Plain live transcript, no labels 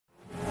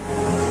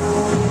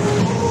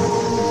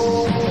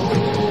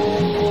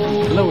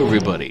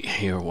everybody.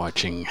 You're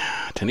watching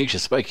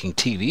Tenacious Viking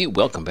TV.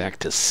 Welcome back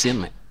to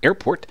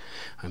SimAirport.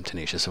 I'm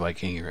Tenacious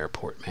Viking, your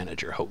airport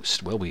manager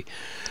host. Well, we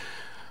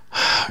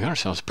got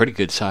ourselves a pretty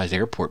good sized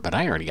airport, but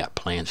I already got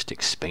plans to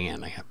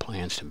expand. I got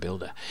plans to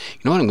build a... You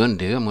know what I'm going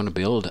to do? I'm going to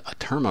build a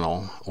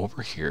terminal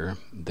over here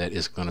that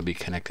is going to be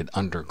connected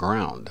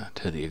underground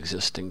to the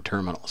existing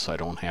terminal, so I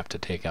don't have to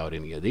take out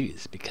any of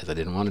these, because I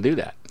didn't want to do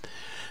that.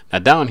 Now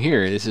down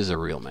here, this is a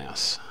real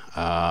mess.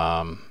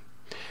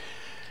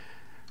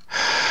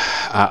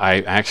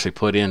 I actually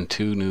put in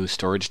 2 new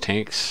storage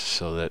tanks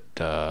so that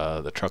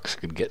the trucks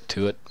could get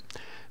to it,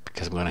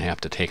 because I'm going to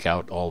have to take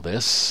out all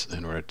this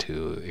in order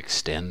to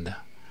extend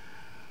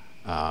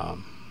a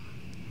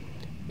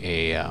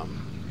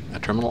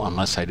terminal,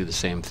 unless I do the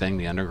same thing,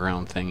 the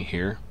underground thing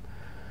here.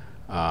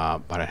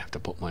 But I have to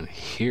put one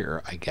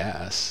here, I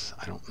guess.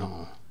 I don't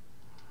know.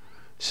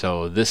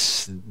 So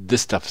this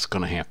stuff is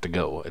going to have to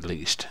go, at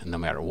least, no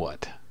matter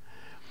what.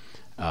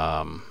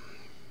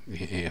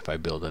 If I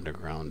build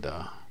underground,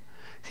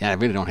 yeah, I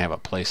really don't have a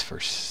place for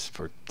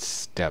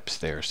steps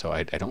there, so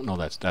I don't know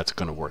that's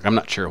going to work. I'm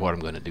not sure what I'm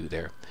going to do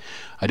there.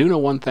 I do know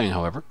one thing,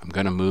 however. I'm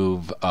going to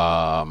move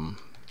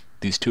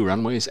these 2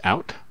 runways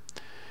out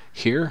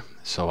here,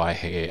 so I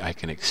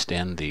can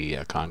extend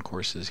the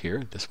concourses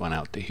here. This one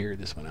out to here,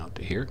 this one out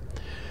to here.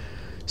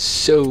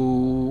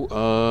 So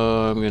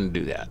I'm going to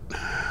do that.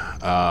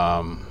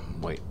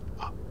 Wait,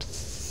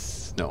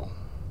 ops. No.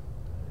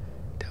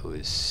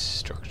 Those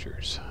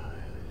structures.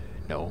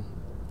 No.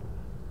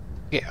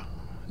 Yeah.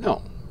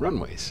 No.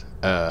 Runways.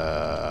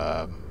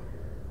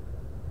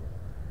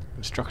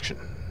 Construction.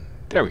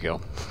 There we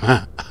go.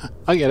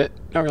 I'll get it.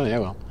 Not really, I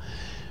will.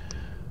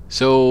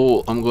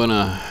 So I'm going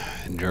to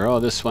draw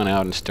this one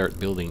out and start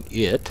building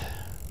it.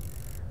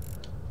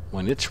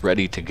 When it's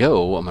ready to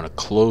go, I'm going to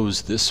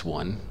close this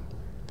one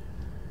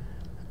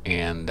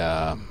and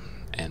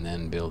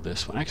then build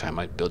this one. Actually, I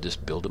might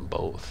just build them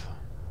both.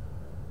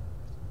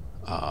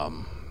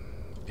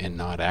 And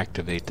not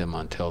activate them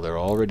until they're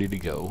all ready to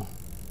go.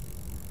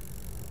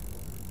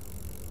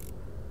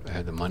 I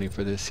have the money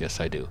for this?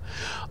 Yes, I do.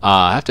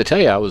 I have to tell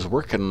you, I was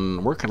working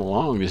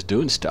along, just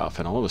doing stuff,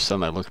 and all of a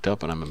sudden I looked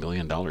up and I'm $1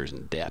 million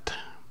in debt.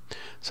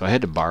 So I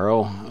had to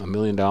borrow $1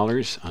 million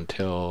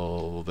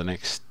until the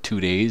next 2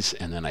 days,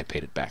 and then I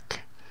paid it back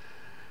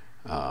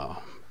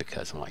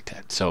because I'm like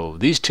that. So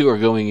these 2 are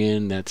going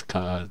in.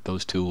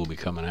 Those 2 will be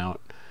coming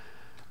out.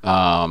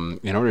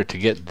 In order to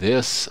get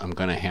this, I'm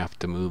going to have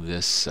to move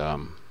this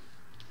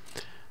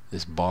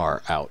this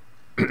bar out,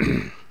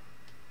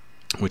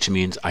 which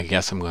means I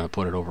guess I'm going to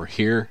put it over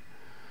here,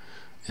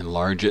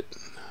 enlarge it,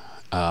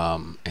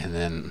 and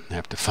then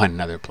have to find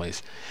another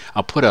place.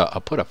 I'll put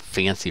a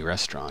fancy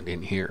restaurant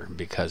in here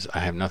because I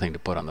have nothing to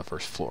put on the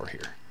first floor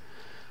here.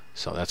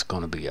 So that's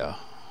going to be a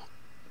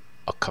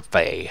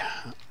cafe,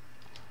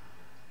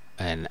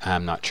 and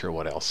I'm not sure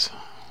what else.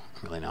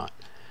 Really not.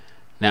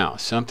 Now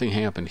something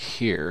happened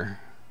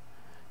here.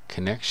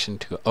 Connection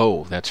to,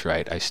 oh, that's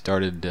right, I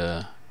started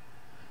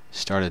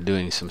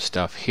doing some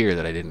stuff here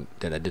that I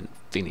didn't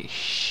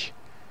finish,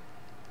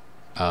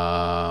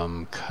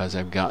 cause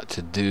I've got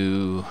to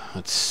do,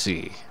 let's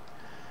see,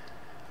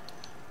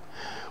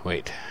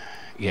 wait,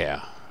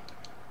 yeah,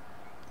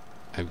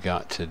 I've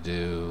got to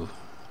do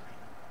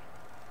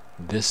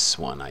this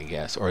one, I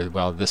guess, or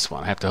well, this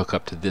one. I have to hook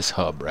up to this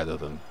hub rather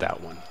than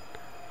that one.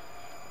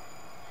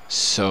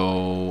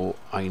 So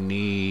I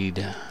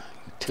need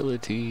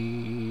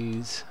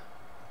utilities,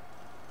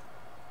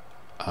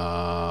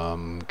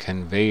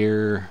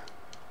 conveyor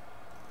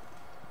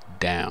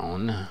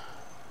down,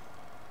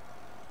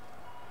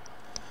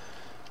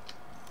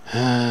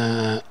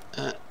 how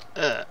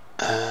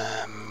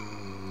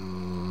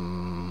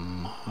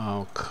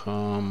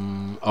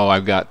come? Oh, I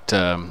got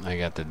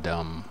the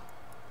dumb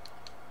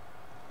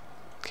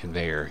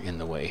conveyor in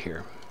the way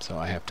here, so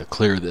I have to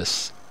clear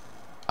this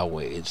a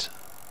ways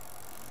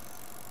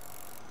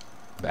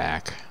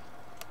back,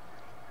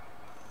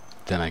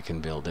 then I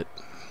can build it.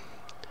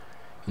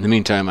 In the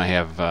meantime, I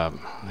have an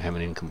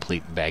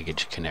incomplete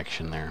baggage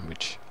connection there,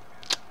 which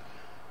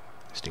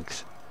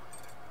stinks.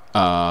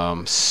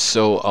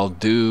 So I'll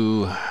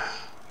do,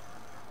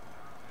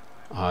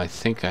 I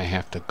think I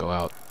have to go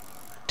out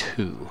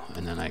 2,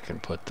 and then I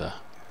can put the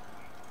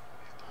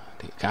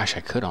gosh, I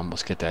could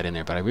almost get that in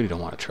there, but I really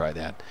don't want to try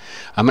that.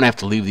 I'm gonna have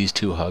to leave these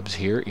 2 hubs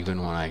here even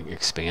when I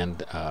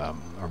expand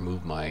or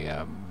move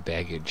my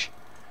baggage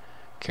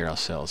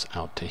carousels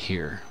out to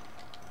here,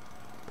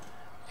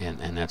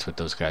 and that's what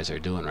those guys are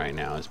doing right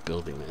now, is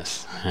building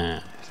this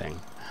thing.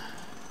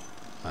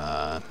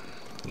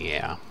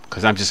 Yeah,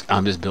 because I'm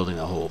just building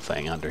the whole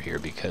thing under here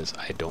because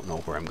I don't know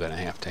where I'm going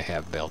to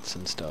have belts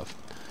and stuff.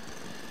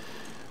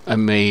 I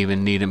may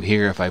even need them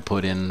here if I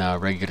put in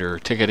regular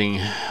ticketing.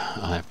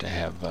 I'll have to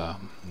have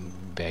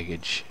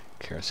baggage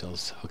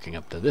carousels hooking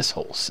up to this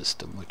whole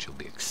system, which will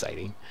be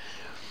exciting.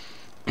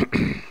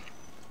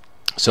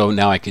 So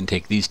now I can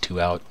take these 2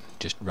 out,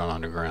 just run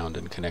underground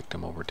and connect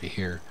them over to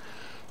here.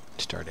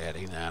 Start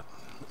adding that.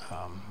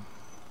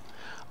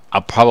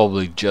 I'll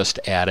probably just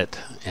add it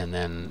and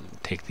then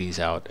take these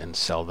out and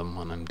sell them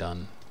when I'm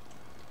done.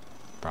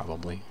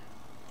 Probably.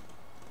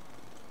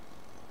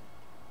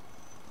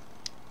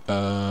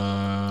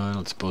 I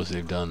don't suppose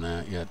they've done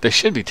that yet. They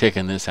should be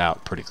taking this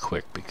out pretty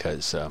quick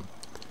because they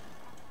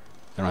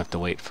don't have to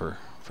wait for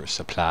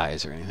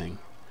supplies or anything.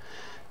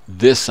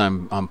 This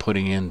I'm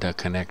putting in to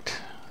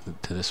connect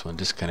to this one,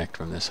 disconnect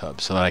from this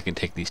hub, so that I can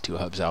take these two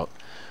hubs out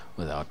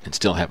without and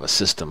still have a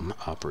system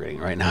operating.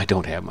 Right now I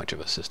don't have much of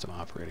a system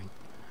operating.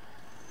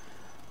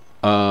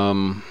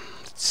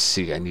 Let's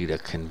see, I need a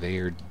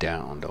conveyor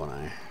down, don't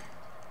I?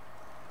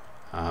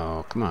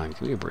 Oh, come on,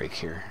 give me a break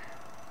here.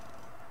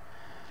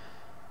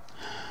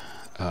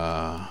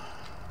 Yeah,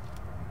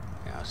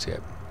 see, I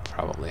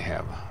probably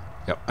have.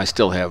 Yep, I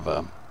still have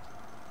a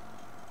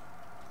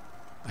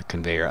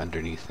conveyor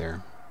underneath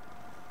there.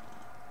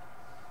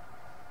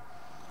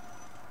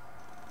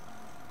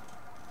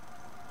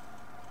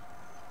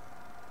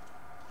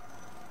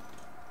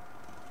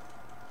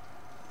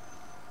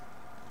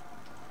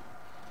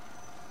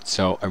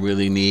 So I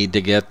really need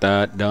to get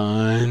that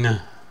done.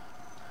 I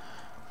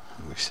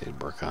wish they'd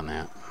work on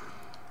that.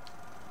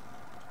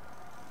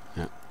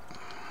 Yeah.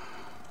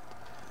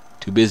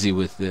 Too busy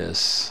with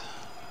this.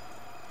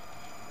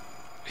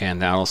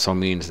 And that also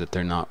means that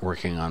they're not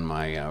working on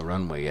my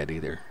runway yet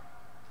either.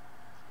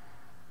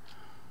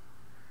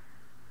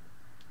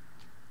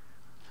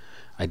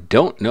 I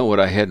don't know what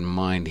I had in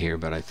mind here,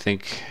 but I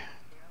think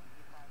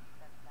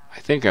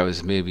I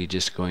was maybe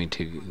just going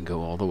to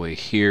go all the way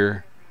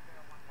here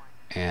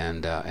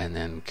and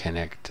then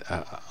connect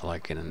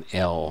like in an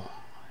L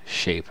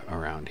shape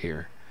around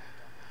here.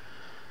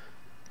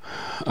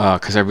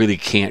 Because I really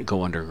can't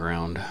go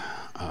underground.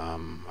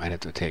 I'd have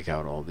to take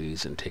out all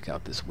these and take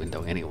out this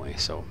window anyway,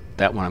 so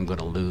that one I'm going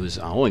to lose.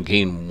 I'll only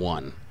gain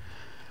one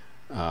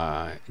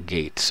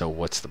gate, so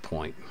what's the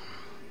point,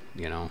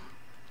 you know?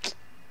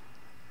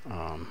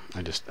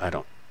 I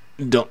don't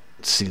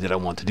see that I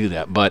want to do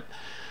that, but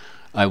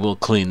I will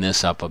clean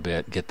this up a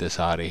bit, get this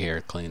out of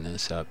here, clean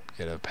this up,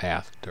 get a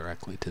path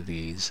directly to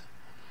these,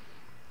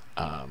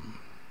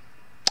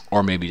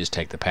 or maybe just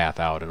take the path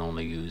out and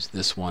only use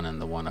this one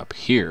and the one up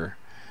here.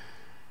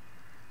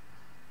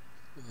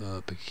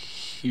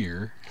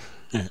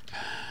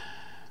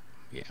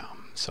 Yeah,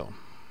 so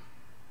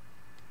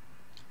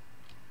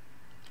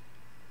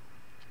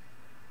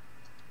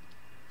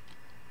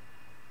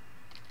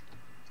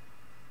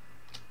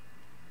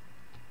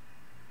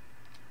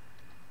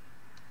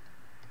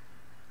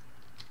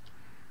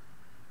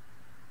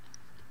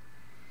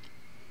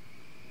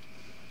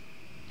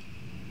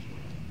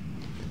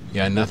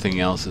yeah, nothing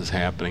else is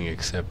happening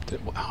except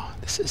that, wow,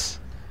 this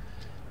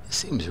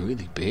seems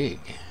really big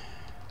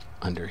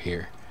under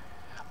here.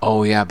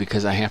 Oh yeah,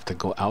 because I have to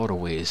go out a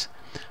ways.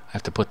 I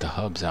have to put the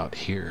hubs out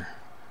here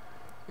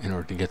in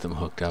order to get them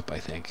hooked up, I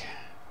think.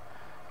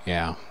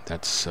 Yeah,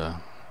 that's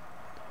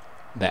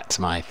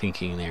my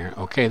thinking there.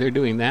 Okay, they're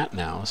doing that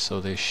now,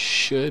 so they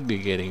should be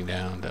getting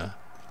down to...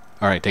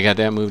 Alright, they got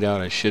that moved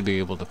out. I should be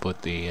able to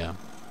put the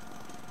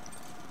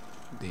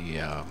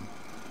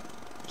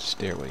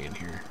stairway in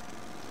here.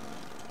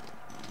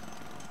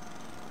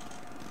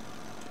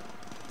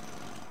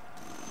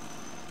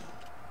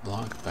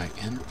 Blocked by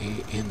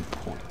NAN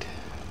point.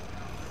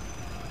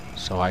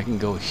 So I can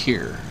go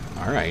here.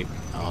 Alright,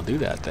 I'll do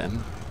that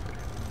then.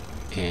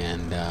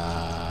 And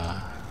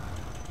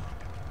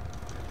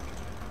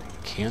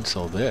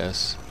cancel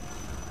this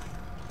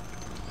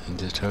and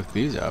just hook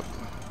these up.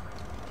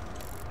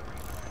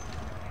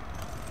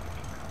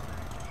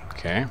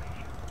 Okay.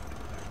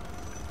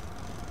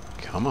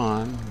 Come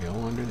on, go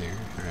under there.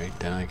 Alright,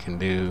 then I can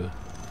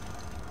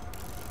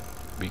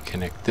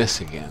reconnect this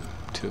again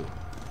too.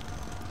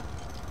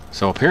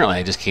 So apparently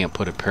I just can't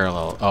put it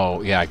parallel.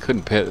 Oh yeah, I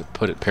couldn't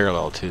put it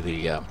parallel to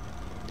the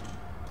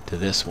to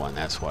this one.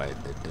 That's why I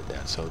did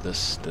that. So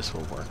this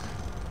will work.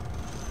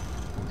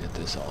 We'll get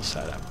this all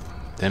set up.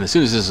 Then as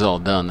soon as this is all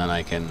done, then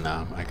I can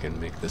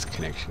make this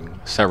connection,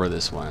 sever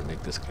this one, and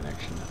make this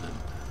connection, and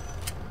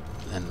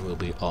then we'll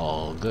be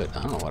all good.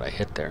 I don't know what I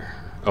hit there.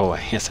 Oh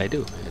yes, I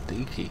do. I hit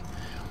the E key.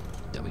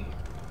 Dummy.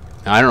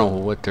 Now, I don't know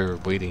what they're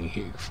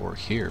waiting for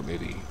here.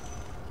 Maybe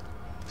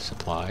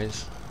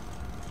supplies,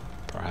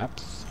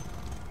 perhaps.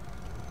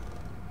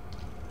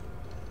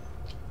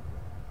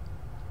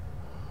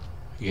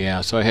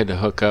 Yeah, so I had to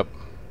hook up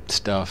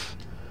stuff.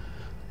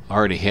 I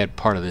already had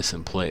part of this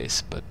in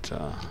place, but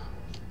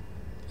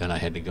then I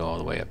had to go all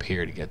the way up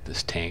here to get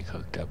this tank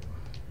hooked up.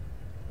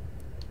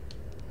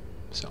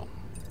 So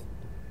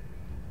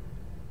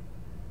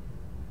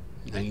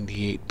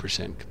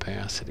 98%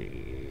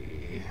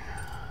 capacity.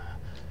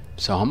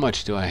 So how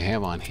much do I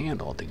have on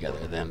hand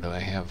altogether then? Do I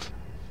have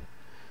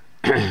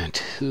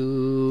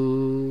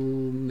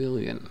 2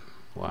 million?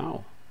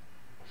 Wow.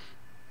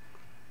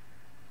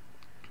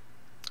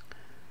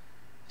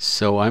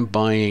 So I'm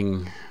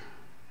buying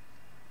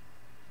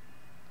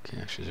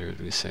cash reserves,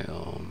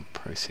 resale,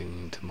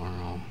 pricing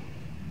tomorrow.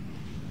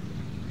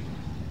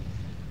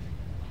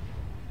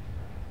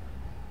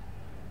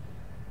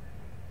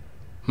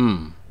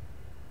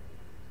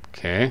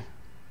 Okay.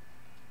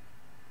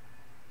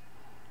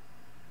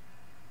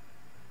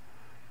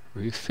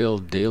 Refill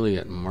daily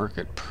at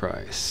market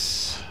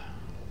price.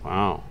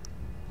 Wow.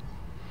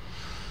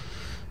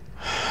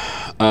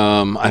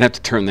 I'd have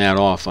to turn that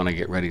off when I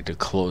get ready to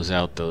close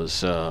out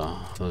those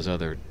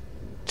other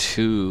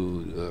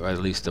two, or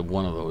at least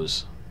one of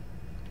those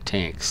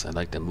tanks. I'd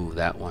like to move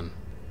that one.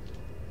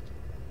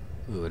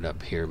 Move it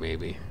up here,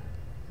 maybe.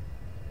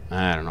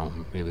 I don't know.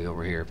 Maybe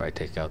over here if I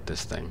take out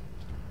this thing.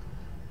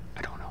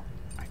 I don't know.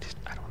 I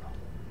don't know.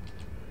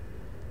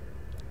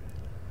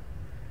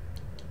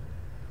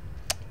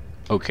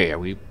 Okay, are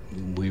we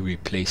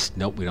replaced?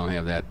 Nope, we don't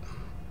have that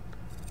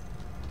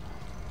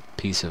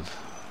piece of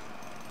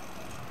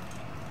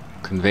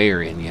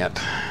conveyor in yet,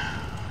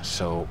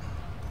 so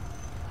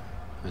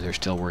they're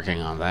still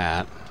working on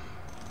that.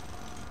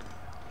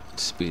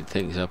 Let's speed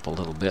things up a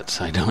little bit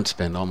so I don't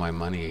spend all my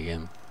money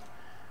again,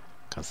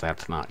 because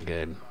that's not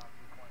good.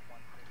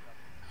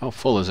 How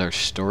full is our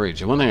storage?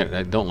 The one thing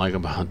I don't like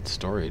about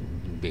storage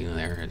being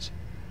there is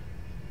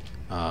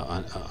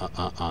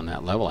on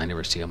that level, I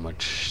never see how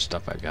much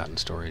stuff I got in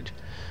storage.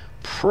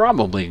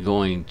 Probably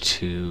going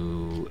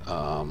to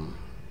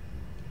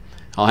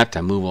I'll have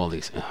to move all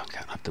these. Oh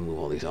God, I'll have to move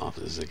all these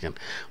offices again.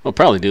 What I'll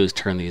probably do is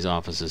turn these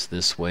offices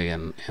this way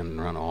and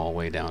run all the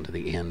way down to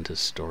the end to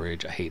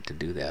storage. I hate to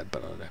do that,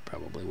 but I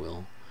probably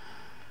will.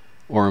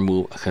 Or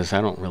move, because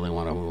I don't really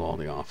want to move all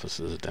the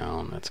offices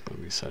down. That's going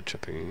to be such a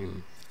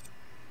pain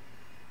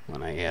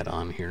when I add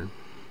on here.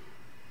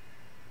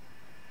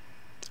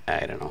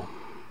 I don't know.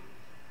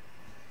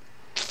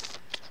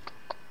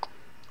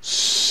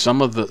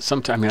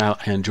 Sometimes, I mean, I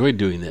enjoyed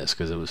doing this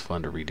because it was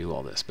fun to redo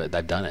all this, but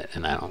I've done it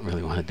and I don't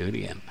really want to do it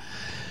again.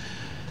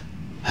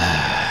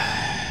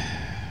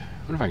 I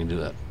wonder if I can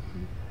do a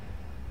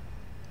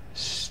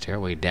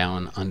stairway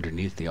down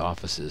underneath the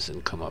offices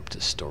and come up to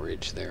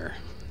storage there.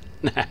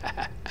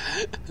 That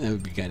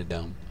would be kind of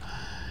dumb.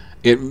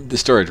 The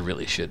storage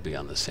really should be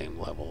on the same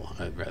level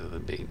rather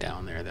than being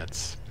down there.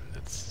 That's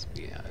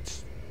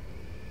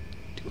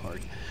too hard.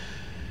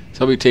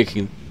 So I'll be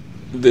taking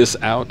this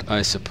out,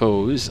 I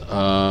suppose.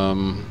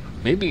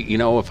 Maybe, you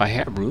know, if I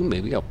have room,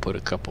 maybe I'll put a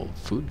couple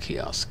food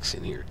kiosks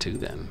in here too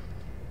then.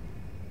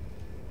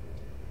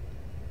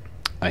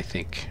 I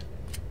think.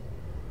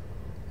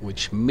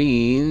 Which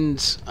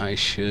means I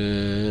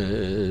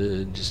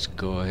should just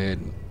go ahead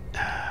and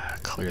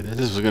clear this.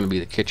 This was going to be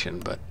the kitchen,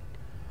 but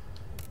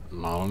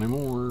not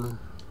anymore.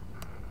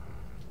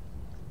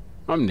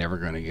 I'm never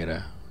going to get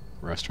a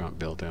restaurant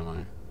built, am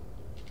I?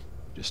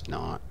 Just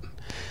not.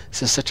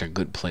 This is such a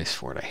good place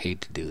for it. I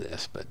hate to do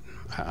this, but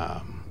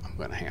I'm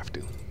going to have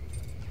to.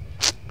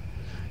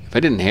 If I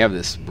didn't have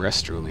this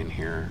restroom in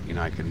here, you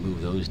know, I could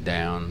move those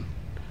down.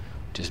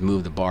 Just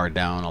move the bar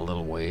down a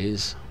little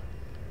ways.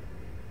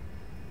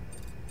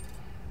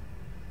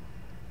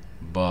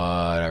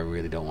 But I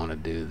really don't want to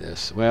do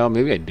this. Well,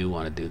 maybe I do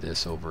want to do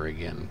this over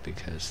again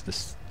because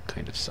this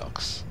kind of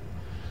sucks.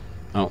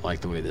 I don't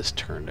like the way this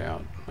turned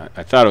out.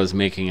 I thought it was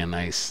making a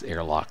nice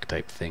airlock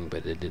type thing,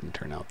 but it didn't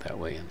turn out that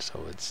way, and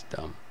so it's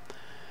dumb.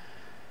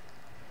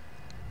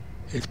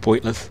 It's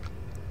pointless.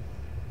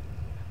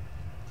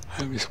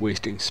 I'm just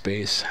wasting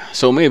space.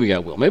 So maybe I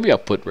will. Maybe I'll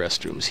put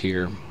restrooms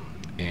here,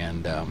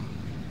 and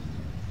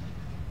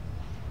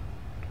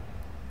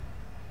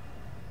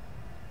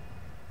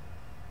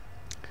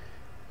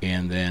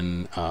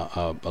then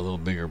a little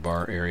bigger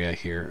bar area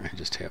here. I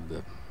just have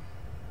the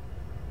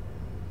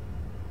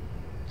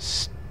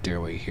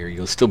stairway here.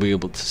 You'll still be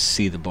able to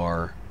see the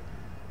bar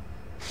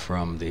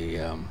from the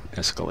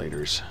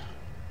escalators,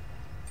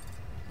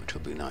 which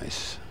will be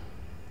nice.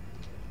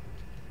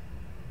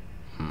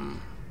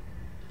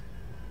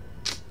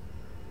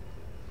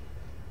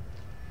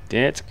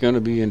 That's going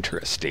to be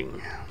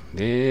interesting.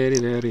 Very,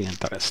 very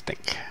interesting.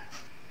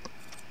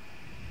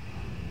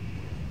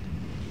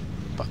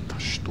 But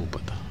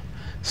stupid.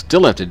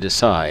 Still have to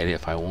decide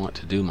if I want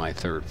to do my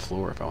third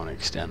floor, if I want to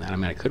extend that. I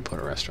mean, I could put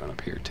a restaurant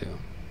up here too.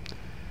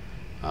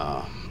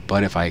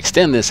 But if I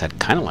extend this, I'd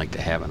kind of like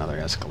to have another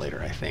escalator,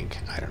 I think.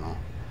 I don't know.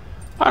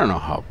 I don't know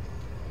how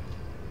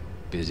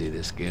busy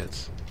this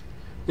gets.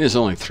 There's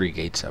only 3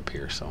 gates up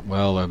here, so...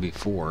 Well, there'll be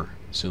 4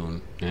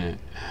 soon.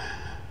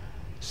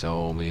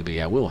 So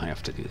maybe I will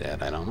have to do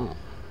that. I don't know.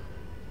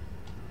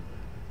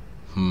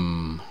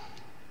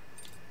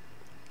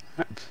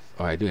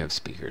 Oh, I do have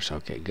speakers.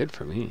 Okay, good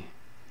for me.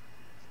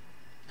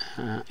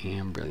 I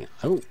am brilliant.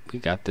 Oh, we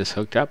got this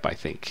hooked up, I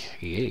think.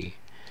 Yay.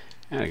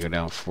 I gotta go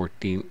down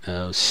 14.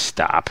 Oh,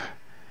 stop.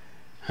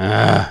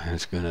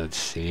 It's gonna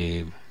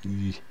save.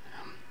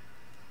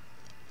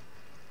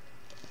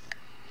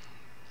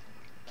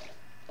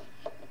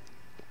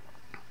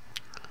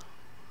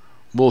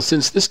 Well,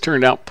 since this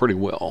turned out pretty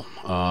well,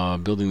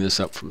 building this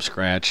up from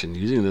scratch and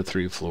using the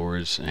 3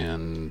 floors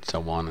and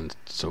so on and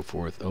so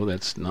forth. Oh,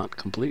 that's not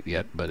complete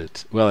yet, but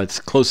it's, well, it's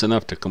close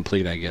enough to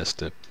complete, I guess,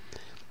 to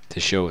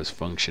show it's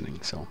functioning.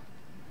 So,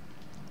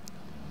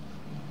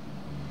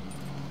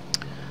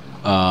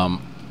 yeah,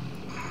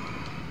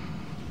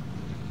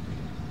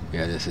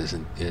 this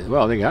isn't.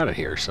 Well, they got it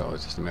here, so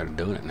it's just a matter of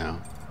doing it now.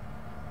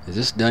 Is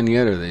this done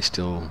yet, or are they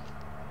still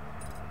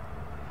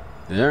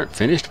They aren't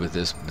finished with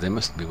this, but they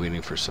must be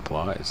waiting for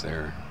supplies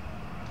there.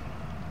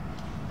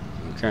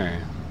 Okay.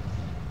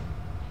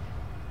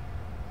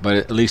 But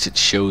at least it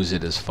shows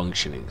it as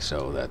functioning,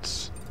 so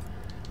that's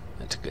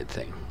a good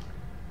thing.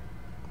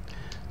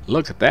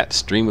 Look at that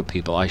stream of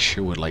people. I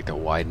sure would like to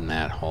widen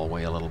that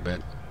hallway a little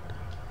bit.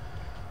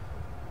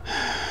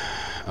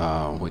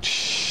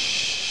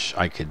 Which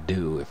I could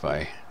do if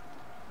I...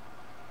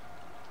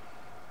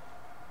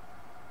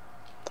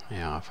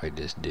 Yeah, if I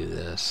just do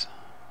this.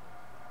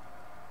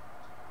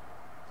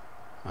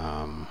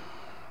 I'll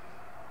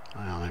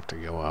have to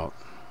go out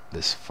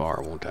this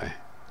far, won't I?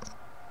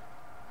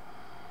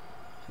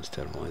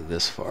 Instead of only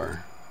this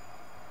far.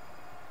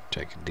 Which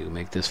I could do.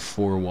 Make this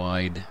 4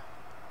 wide.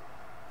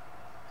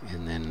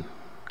 And then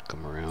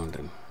come around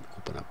and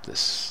open up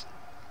this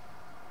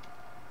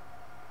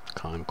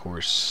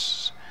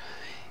concourse.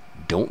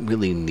 Don't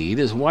really need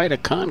as wide a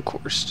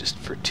concourse just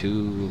for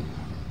 2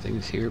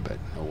 things here, but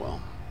oh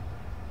well.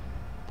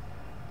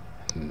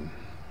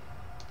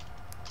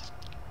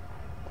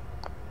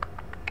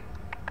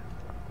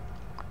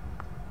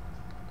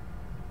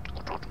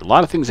 A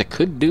lot of things I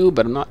could do,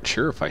 but I'm not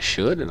sure if I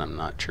should, and I'm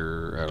not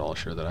sure at all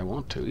sure that I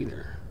want to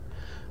either.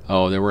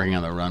 Oh, they're working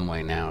on the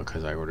runway now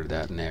because I ordered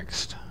that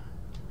next.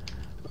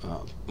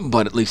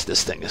 But at least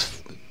this thing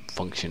is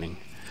functioning.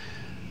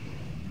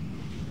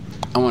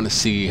 I want to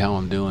see how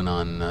I'm doing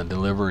on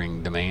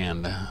delivering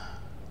demand.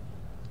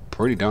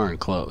 Pretty darn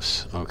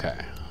close.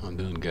 Okay, I'm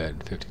doing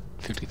good.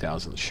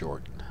 50,000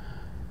 short.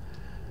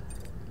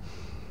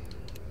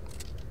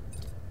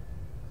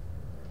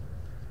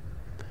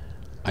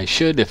 I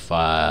should, if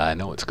I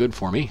know it's good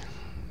for me,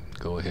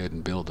 go ahead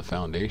and build the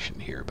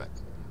foundation here, but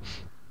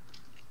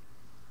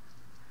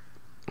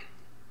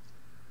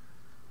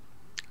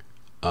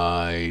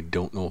I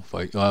don't know if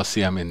I... Well,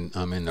 see, I'm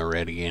in the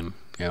red again.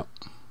 Yep.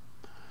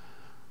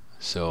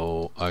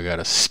 So I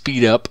gotta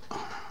speed up,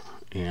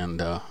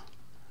 and I'm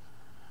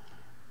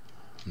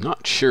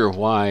not sure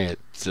why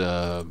it's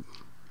where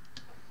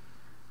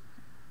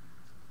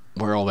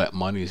all that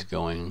money's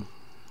going.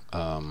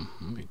 Let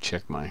me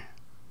check my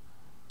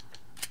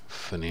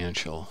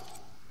financial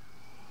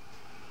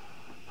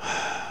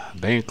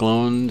bank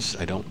loans.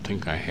 I don't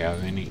think I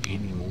have any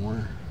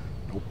anymore.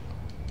 Nope.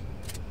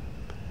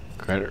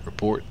 Credit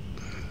report,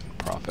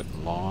 profit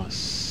and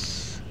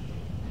loss,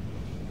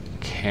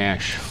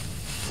 cash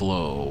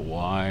flow.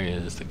 Why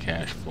is the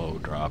cash flow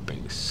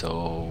dropping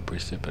so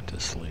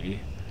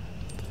precipitously?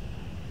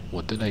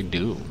 What did I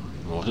do?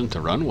 It wasn't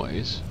the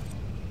runways.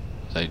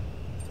 I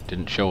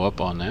didn't show up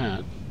on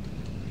that.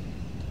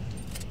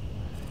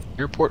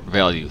 Airport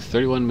value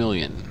 31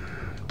 million.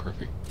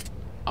 Perfect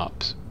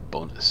ops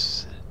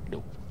bonus.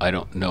 Nope. I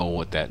don't know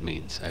what that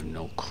means. I have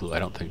no clue. I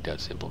don't think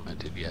that's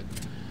implemented yet.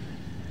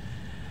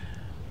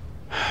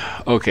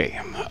 Okay.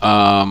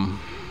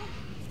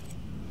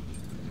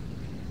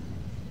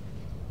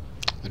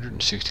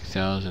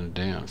 160,000 a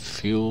day on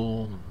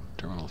fuel,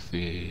 terminal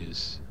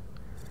fees,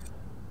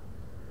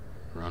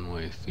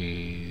 runway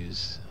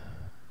fees,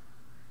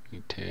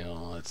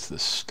 retail. That's the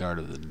start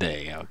of the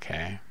day.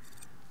 Okay.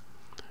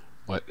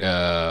 What,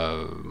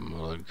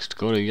 let's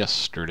go to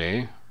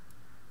yesterday,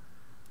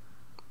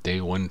 day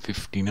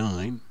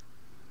 159.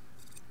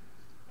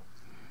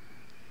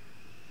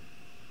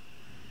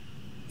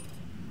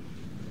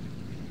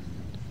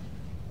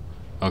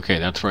 Okay,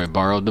 that's where I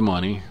borrowed the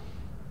money,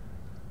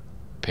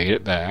 paid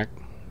it back,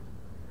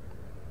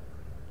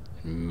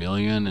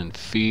 million in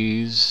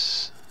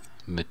fees,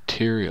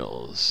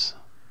 materials,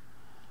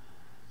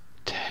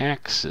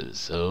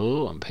 taxes.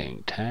 Oh, I'm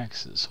paying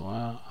taxes.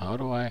 Wow, how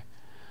do I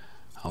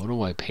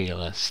pay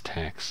less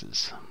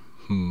taxes?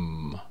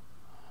 Do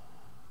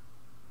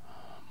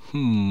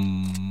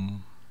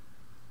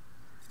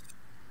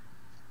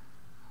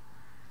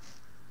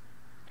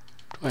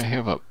I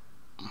have a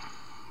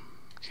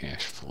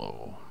cash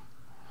flow?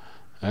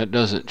 That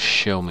doesn't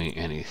show me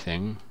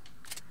anything.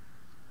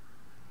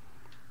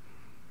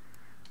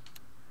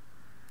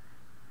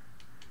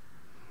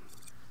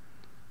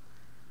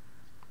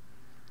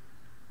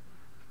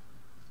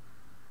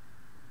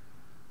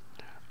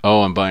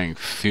 Oh, I'm buying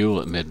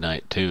fuel at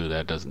midnight too.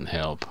 That doesn't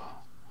help.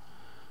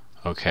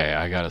 Okay,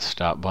 I gotta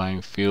stop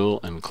buying fuel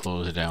and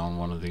close down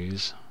one of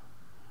these.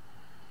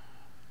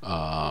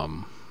 Let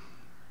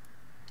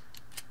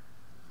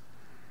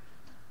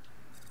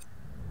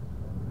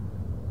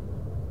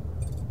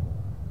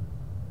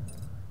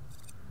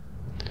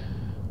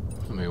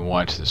me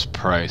watch this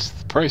price.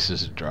 The price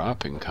is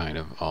dropping kind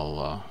of.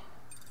 I'll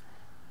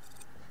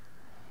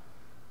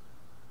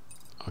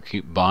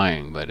keep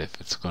buying, but if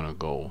it's gonna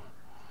go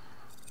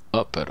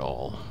up at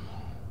all.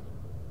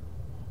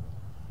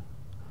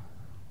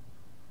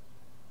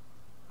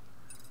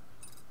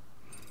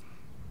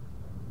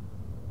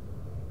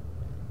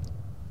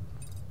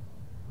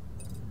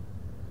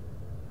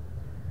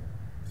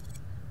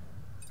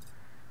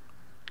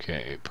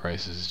 Okay,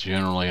 prices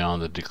generally on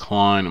the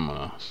decline. I'm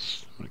gonna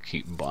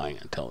keep buying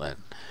until that.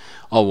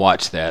 I'll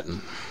watch that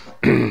and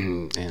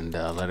and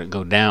let it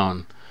go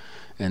down,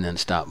 and then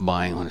stop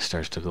buying when it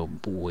starts to go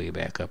way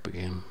back up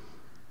again.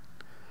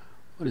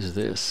 What is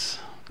this?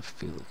 The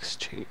fuel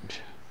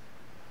exchange.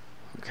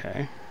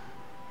 Okay.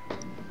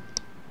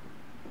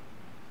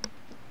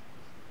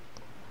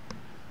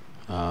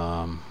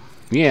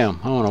 Yeah,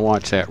 I want to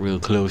watch that real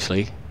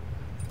closely.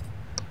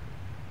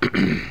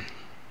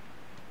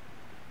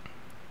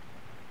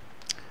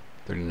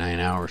 39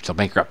 hours till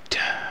bankrupt.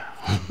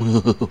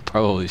 We'll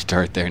probably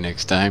start there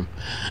next time.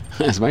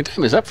 As my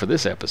time is up for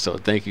this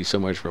episode, thank you so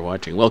much for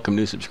watching. Welcome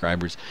new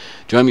subscribers.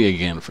 Join me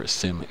again for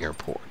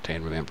SimAirport.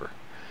 And remember,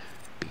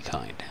 be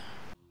kind.